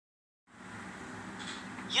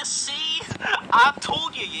I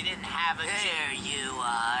told you you didn't have a... There you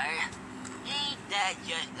are. Ain't that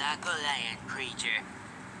just like a land creature?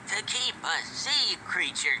 To keep a sea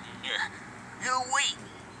creature, you wait.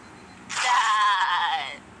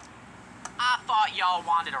 I thought y'all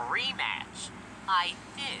wanted a rematch. I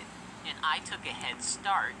did, and I took a head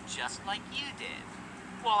start just like you did.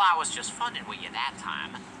 Well, I was just funning with you that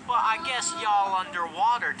time. But I guess y'all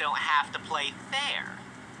underwater don't have to play fair.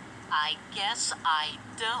 I guess I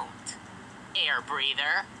don't. Air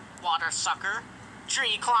breather, water sucker,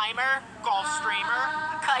 tree climber, gulf streamer,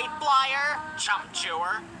 kite flyer, chum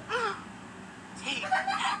chewer. Take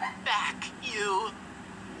back, you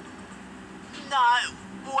not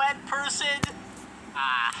wet person.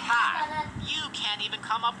 Aha! You can't even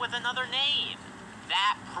come up with another name.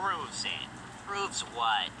 That proves it. Proves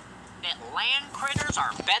what? That land critters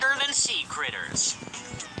are better than sea critters.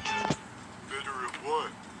 Better at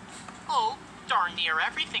what? Oh, darn near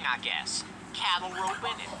everything, I guess. Cattle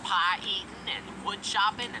roping and pie eating and wood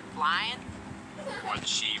chopping and flying. What's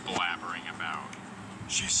she blabbering about?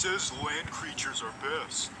 She says land creatures are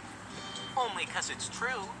best. Only 'cause it's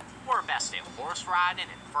true. We're best at horse riding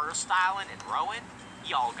and fur styling and rowing.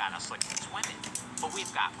 Y'all got us slick at swimming. But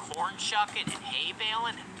we've got corn shucking and hay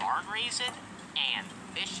baling and barn raising and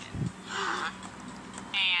fishing.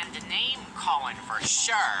 And name calling for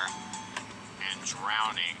sure. And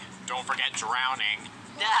drowning. Don't forget drowning.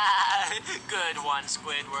 Good one,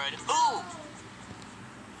 Squidward. Ooh!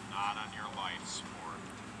 Not on your life, sport.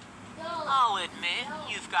 I'll admit,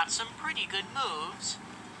 you've got some pretty good moves.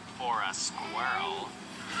 For a squirrel.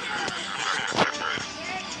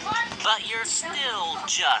 But you're still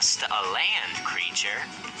just a land creature.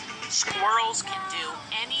 Squirrels can do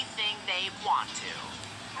anything they want to.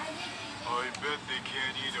 I bet they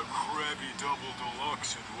can't eat a Krabby Double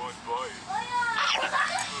Deluxe in one bite.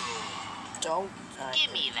 Don't.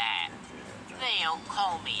 Give me that. They don't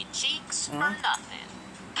call me Cheeks for nothing.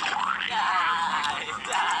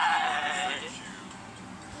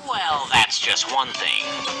 Well, that's just one thing.